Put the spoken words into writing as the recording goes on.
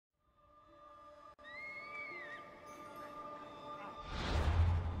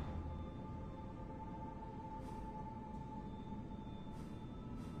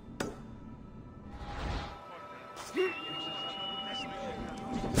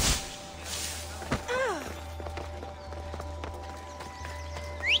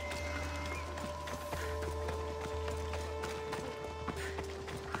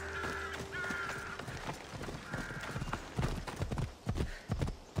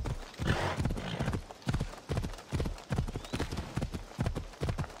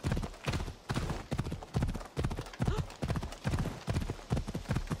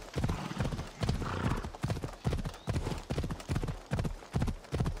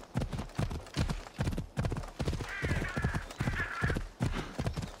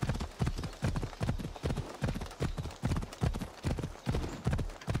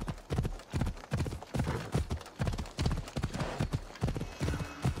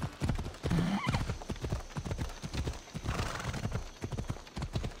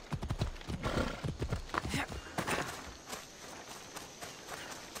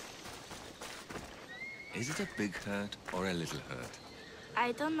a big hurt or a little hurt?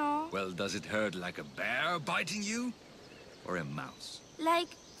 I don't know. Well, does it hurt like a bear biting you? Or a mouse? Like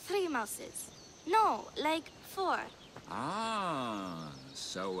 3 mouses. No, like 4. Ah,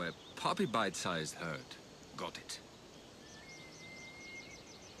 so a puppy bite-sized hurt. Got it.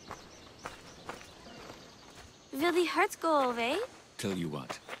 Will the hurt go away? Tell you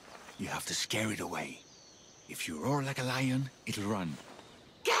what, you have to scare it away. If you roar like a lion, it'll run.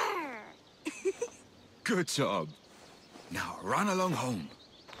 Grr! Good job. Now run along home.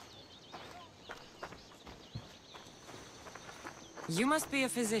 You must be a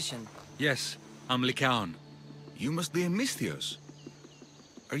physician. Yes, I'm Lycaon. You must be a Misthios.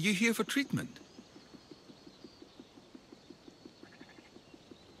 Are you here for treatment?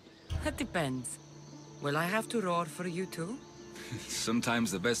 That depends. Will I have to roar for you too?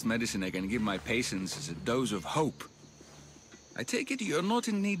 Sometimes the best medicine I can give my patients is a dose of hope. I take it you're not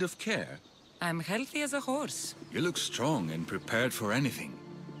in need of care. I'm healthy as a horse. You look strong and prepared for anything.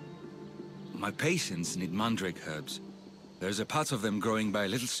 My patients need mandrake herbs. There's a patch of them growing by a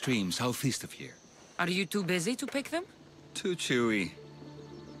little stream southeast of here. Are you too busy to pick them? Too chewy.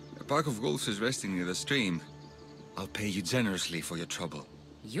 A pack of wolves is resting near the stream. I'll pay you generously for your trouble.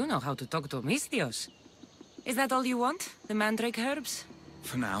 You know how to talk to Misthios. Is that all you want? The mandrake herbs?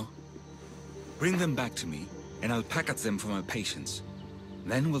 For now. Bring them back to me, and I'll package them for my patients.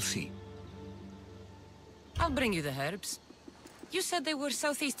 Then we'll see. I'll bring you the herbs. You said they were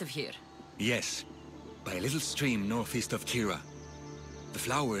southeast of here. Yes, by a little stream northeast of Kira. The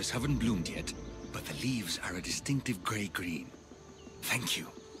flowers haven't bloomed yet, but the leaves are a distinctive gray-green. Thank you.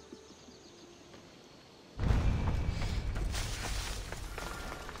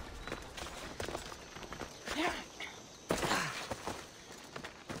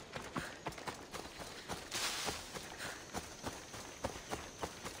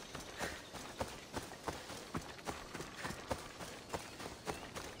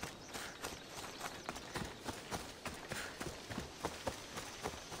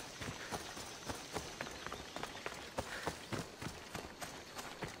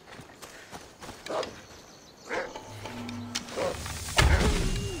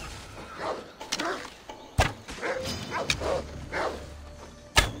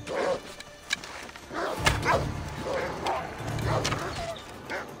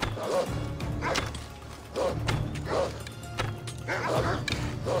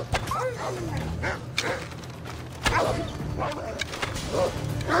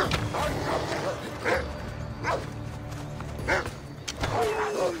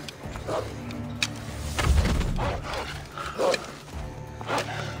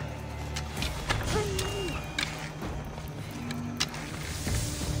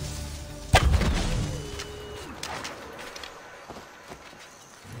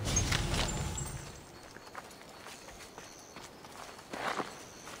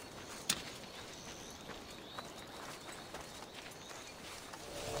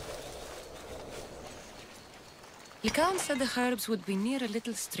 Lycaon said the herbs would be near a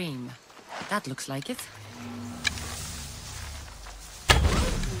little stream. That looks like it.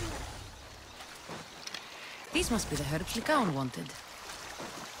 These must be the herbs Lycaon wanted.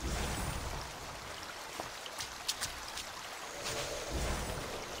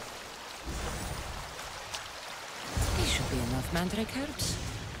 These should be enough mandrake herbs.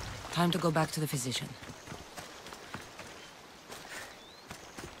 Time to go back to the physician.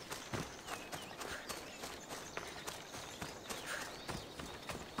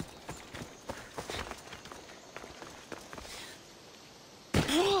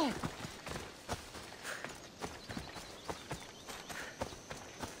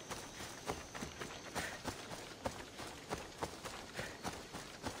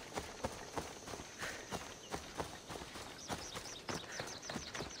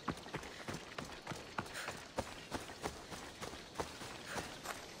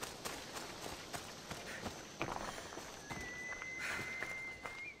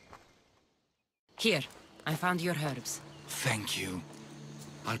 Here, I found your herbs. Thank you.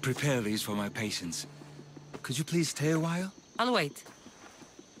 I'll prepare these for my patients. Could you please stay a while? I'll wait.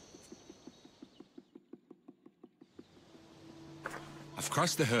 I've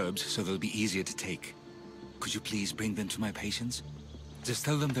crushed the herbs so they'll be easier to take. Could you please bring them to my patients? Just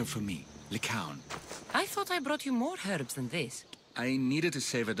tell them they're for me, Lycaon. I thought I brought you more herbs than this. I needed to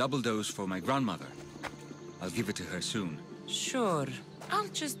save a double dose for my grandmother. I'll give it to her soon. Sure. I'll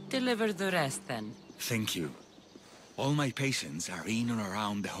just deliver the rest then. Thank you. All my patients are in and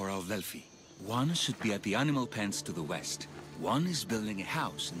around the Horal Delphi. One should be at the animal pens to the west. One is building a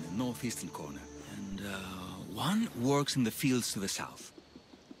house in the northeastern corner. And one works in the fields to the south.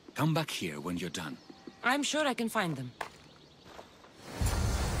 Come back here when you're done. I'm sure I can find them.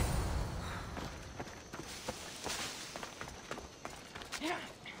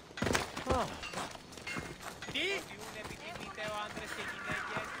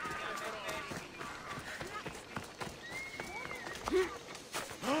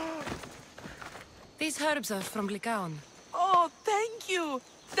 These herbs are from Lycaon. Oh, thank you.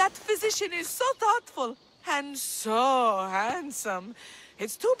 That physician is so thoughtful and so handsome.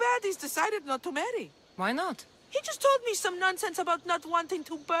 It's too bad he's decided not to marry. Why not? He just told me some nonsense about not wanting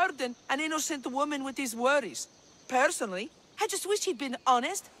to burden an innocent woman with his worries. Personally, I just wish he'd been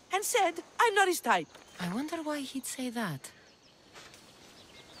honest and said I'm not his type. I wonder why he'd say that.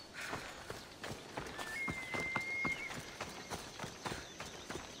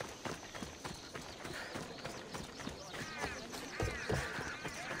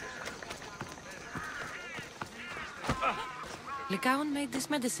 Lycaon made this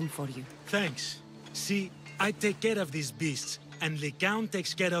medicine for you. Thanks. See, I take care of these beasts, and Lycaon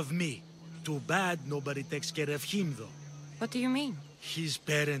takes care of me. Too bad nobody takes care of him, though. What do you mean? His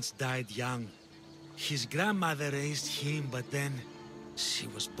parents died young. His grandmother raised him, but then... she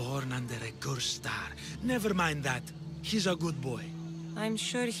was born under a cursed star. Never mind that. He's a good boy. I'm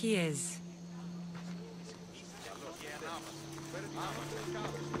sure he is.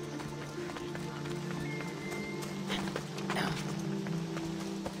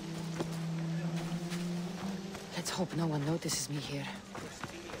 Let's hope no one notices me here.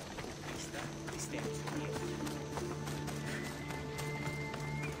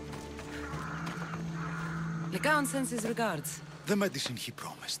 Lycaon sends his regards. The medicine he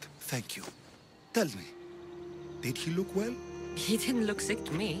promised. Thank you. Tell me, did he look well? He didn't look sick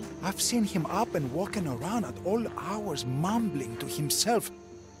to me. I've seen him up and walking around at all hours, mumbling to himself.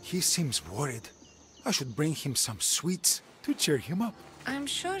 He seems worried. I should bring him some sweets to cheer him up. I'm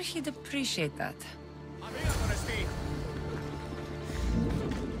sure he'd appreciate that.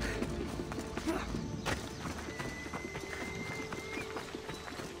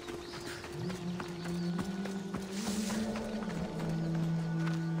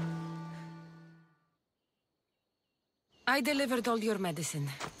 I delivered all your medicine.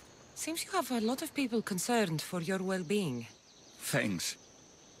 Seems you have a lot of people concerned for your well-being. Thanks.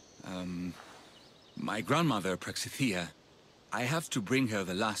 My grandmother, Praxithea, I have to bring her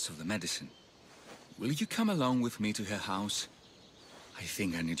the last of the medicine. Will you come along with me to her house? I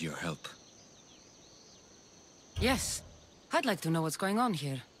think I need your help. Yes. I'd like to know what's going on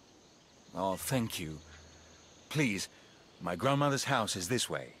here. Oh, thank you. Please, my grandmother's house is this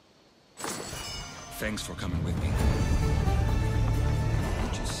way. Thanks for coming with me.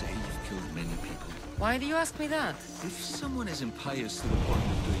 Would you say you've killed many people? Why do you ask me that? If someone is impious to the point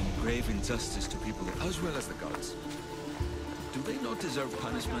of doing grave injustice to people as well as the gods, do they not deserve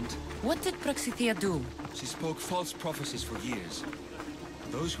punishment? What did Praxithea do? She spoke false prophecies for years.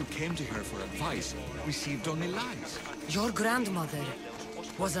 Those who came to her for advice received only lies. Your grandmother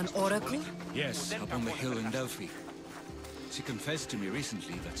was an oracle? Yes, up on the hill in Delphi. She confessed to me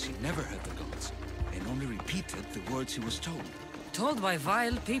recently that she never heard the gods, and only repeated the words she was told. Told by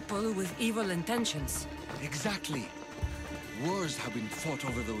vile people with evil intentions. Exactly. Wars have been fought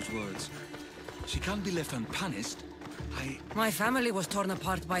over those words. She can't be left unpunished. My family was torn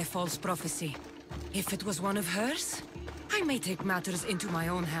apart by false prophecy. If it was one of hers, I may take matters into my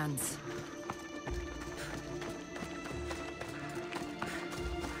own hands.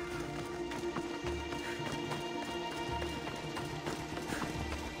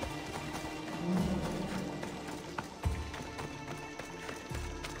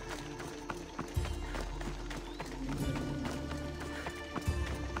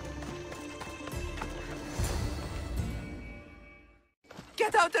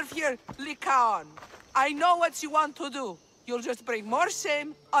 Get out of here, Lycaon. I know what you want to do. You'll just bring more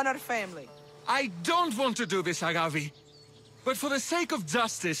shame on our family. I don't want to do this, Agavi. But for the sake of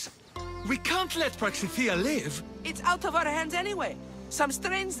justice, we can't let Praxithea live. It's out of our hands anyway. Some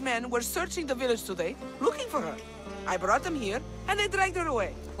strange men were searching the village today, looking for her. I brought them here, and they dragged her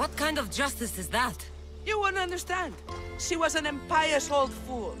away. What kind of justice is that? You wouldn't understand. She was an impious old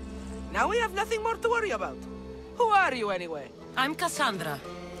fool. Now we have nothing more to worry about. Who are you, anyway? I'm Cassandra.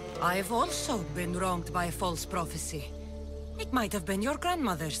 I've also been wronged by a false prophecy. It might have been your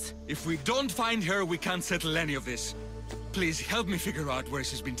grandmother's. If we don't find her, we can't settle any of this. Please help me figure out where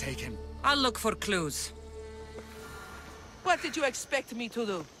she's been taken. I'll look for clues. What did you expect me to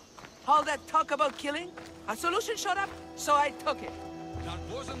do? All that talk about killing? A solution showed up, so I took it. That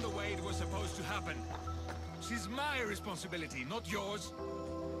wasn't the way it was supposed to happen. She's my responsibility, not yours.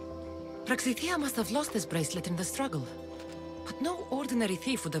 Praxithea must have lost this bracelet in the struggle. But no ordinary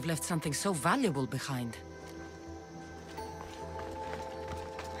thief would have left something so valuable behind.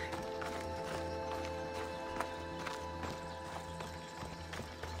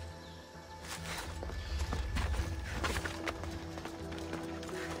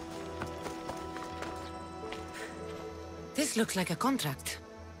 This looks like a contract.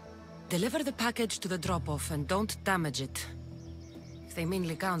 Deliver the package to the drop-off and don't damage it. If they mean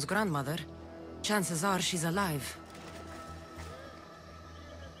Lycaon's grandmother, chances are she's alive.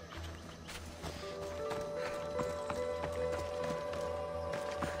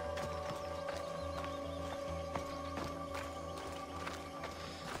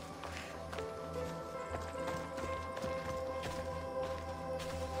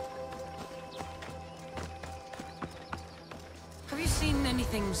 Have you seen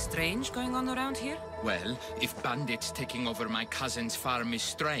anything strange going on around here? Well, if bandits taking over my cousin's farm is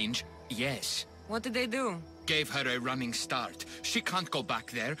strange, yes. What did they do? Gave her a running start. She can't go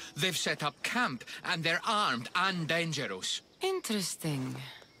back there. They've set up camp, and they're armed and dangerous. Interesting.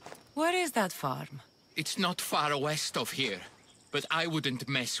 Where is that farm? It's not far west of here, but I wouldn't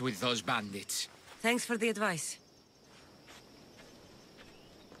mess with those bandits. Thanks for the advice.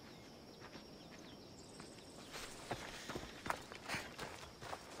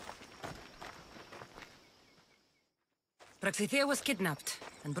 Praxithea was kidnapped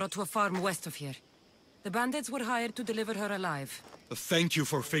and brought to a farm west of here. The bandits were hired to deliver her alive. Thank you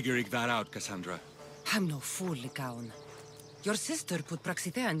for figuring that out, Cassandra. I'm no fool, Lycaon. Your sister put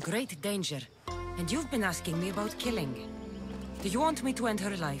Praxithea in great danger, and you've been asking me about killing. Do you want me to end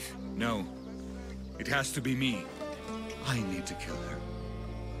her life? No. It has to be me. I need to kill her.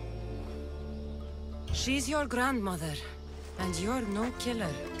 She's your grandmother, and you're no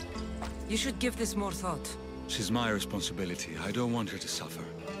killer. You should give this more thought. She's my responsibility. I don't want her to suffer.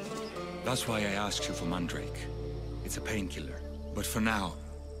 That's why I asked you for Mandrake. It's a painkiller. But for now,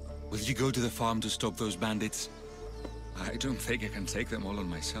 will you go to the farm to stop those bandits? I don't think I can take them all on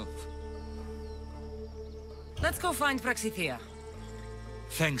myself. Let's go find Praxithea.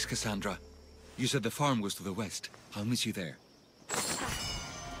 Thanks, Cassandra. You said the farm was to the west. I'll meet you there.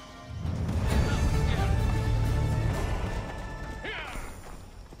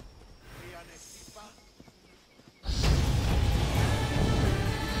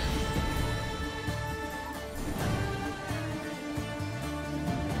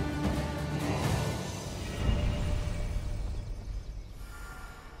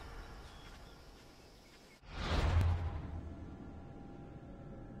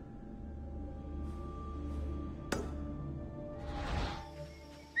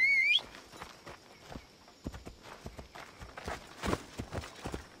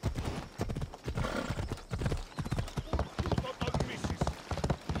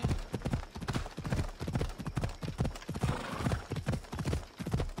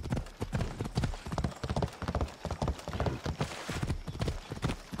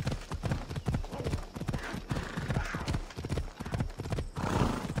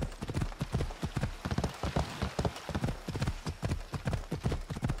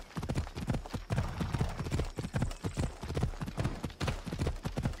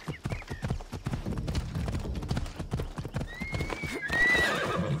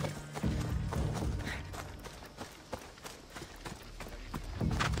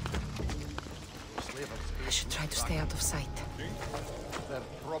 I should try to stay out of sight. They're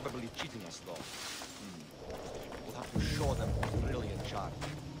probably cheating us, though. We'll have to show them who's really in charge.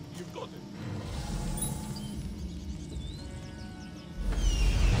 You've got it.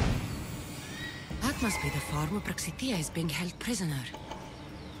 That must be the farm where Praxithea is being held prisoner.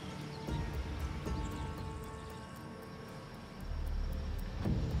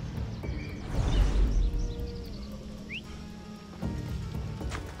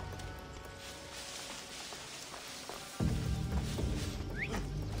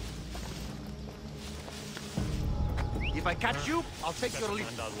 If I catch you, I'll take your lead.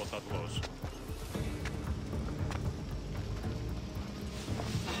 Find out what that was.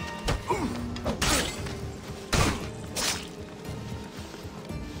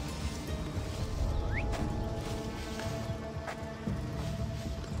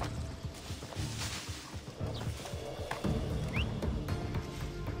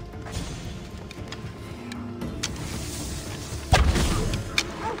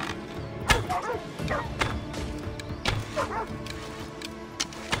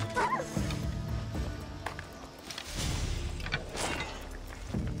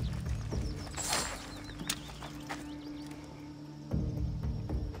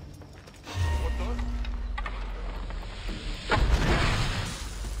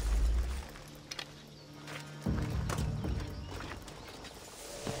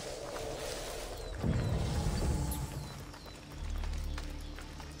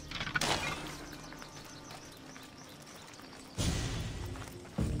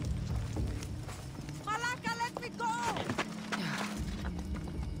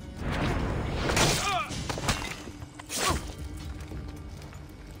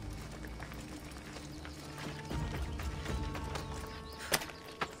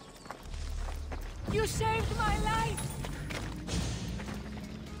 You saved my life!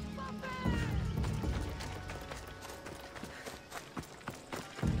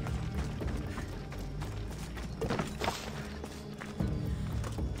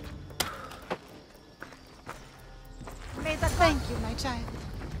 Thank you, my child.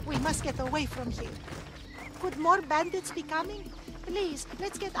 We must get away from here. Could more bandits be coming? Please,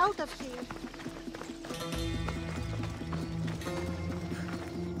 let's get out of here.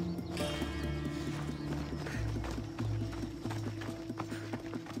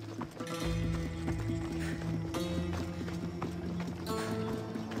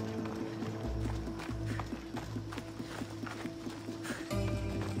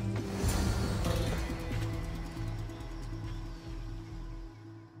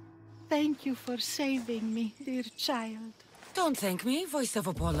 Thank you for saving me, dear child. Don't thank me, voice of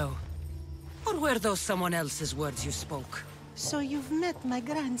Apollo. Or were those someone else's words you spoke? So you've met my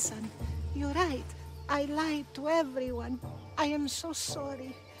grandson. You're right. I lied to everyone. I am so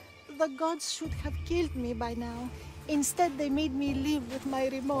sorry. The gods should have killed me by now. Instead, they made me live with my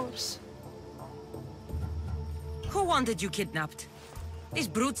remorse. Who wanted you kidnapped? These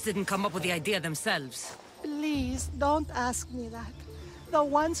brutes didn't come up with the idea themselves. Please, don't ask me that. The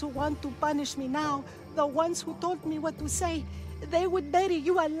ones who want to punish me now, the ones who told me what to say, they would bury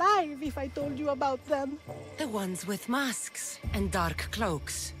you alive if I told you about them. The ones with masks and dark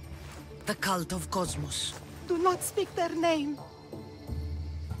cloaks. The cult of Cosmos. Do not speak their name.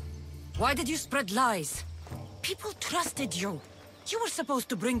 Why did you spread lies? People trusted you. You were supposed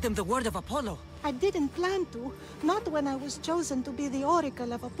to bring them the word of Apollo. I didn't plan to, not when I was chosen to be the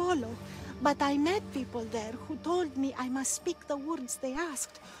Oracle of Apollo. But I met people there who told me I must speak the words they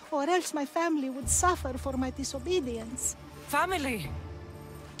asked, or else my family would suffer for my disobedience. Family?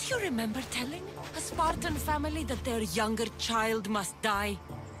 Do you remember telling a Spartan family that their younger child must die?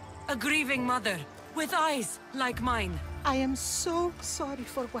 A grieving mother, with eyes like mine. I am so sorry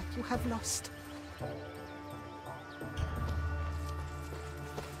for what you have lost.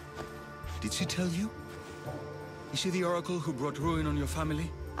 Did she tell you? Is she the oracle who brought ruin on your family?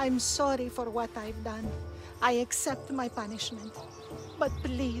 I'm sorry for what I've done. I accept my punishment. But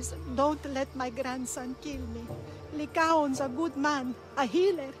please, don't let my grandson kill me. Lycaon's a good man, a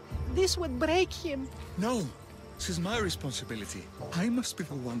healer. This would break him. No, this is my responsibility. I must be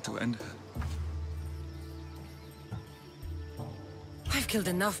the one to end her. I've killed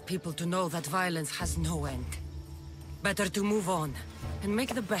enough people to know that violence has no end. Better to move on, and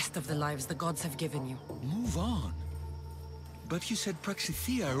make the best of the lives the gods have given you. Move on? But you said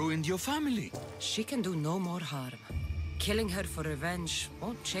Praxithea ruined your family. She can do no more harm. Killing her for revenge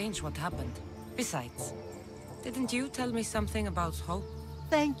won't change what happened. Besides, didn't you tell me something about hope?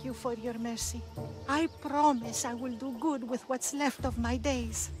 Thank you for your mercy. I promise I will do good with what's left of my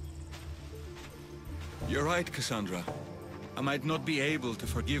days. You're right, Cassandra. I might not be able to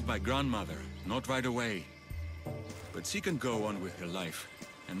forgive my grandmother, not right away. But she can go on with her life,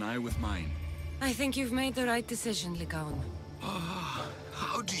 and I with mine. I think you've made the right decision, Lycaon. Ah,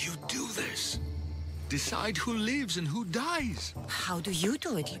 how do you do this? Decide who lives and who dies? How do you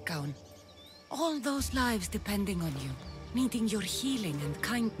do it, Lycaon? All those lives depending on you, needing your healing and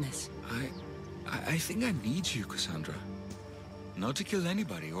kindness. I think I need you, Cassandra. Not to kill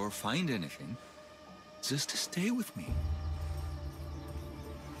anybody or find anything. Just to stay with me.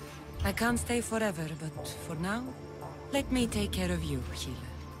 I can't stay forever, but for now, let me take care of you, healer.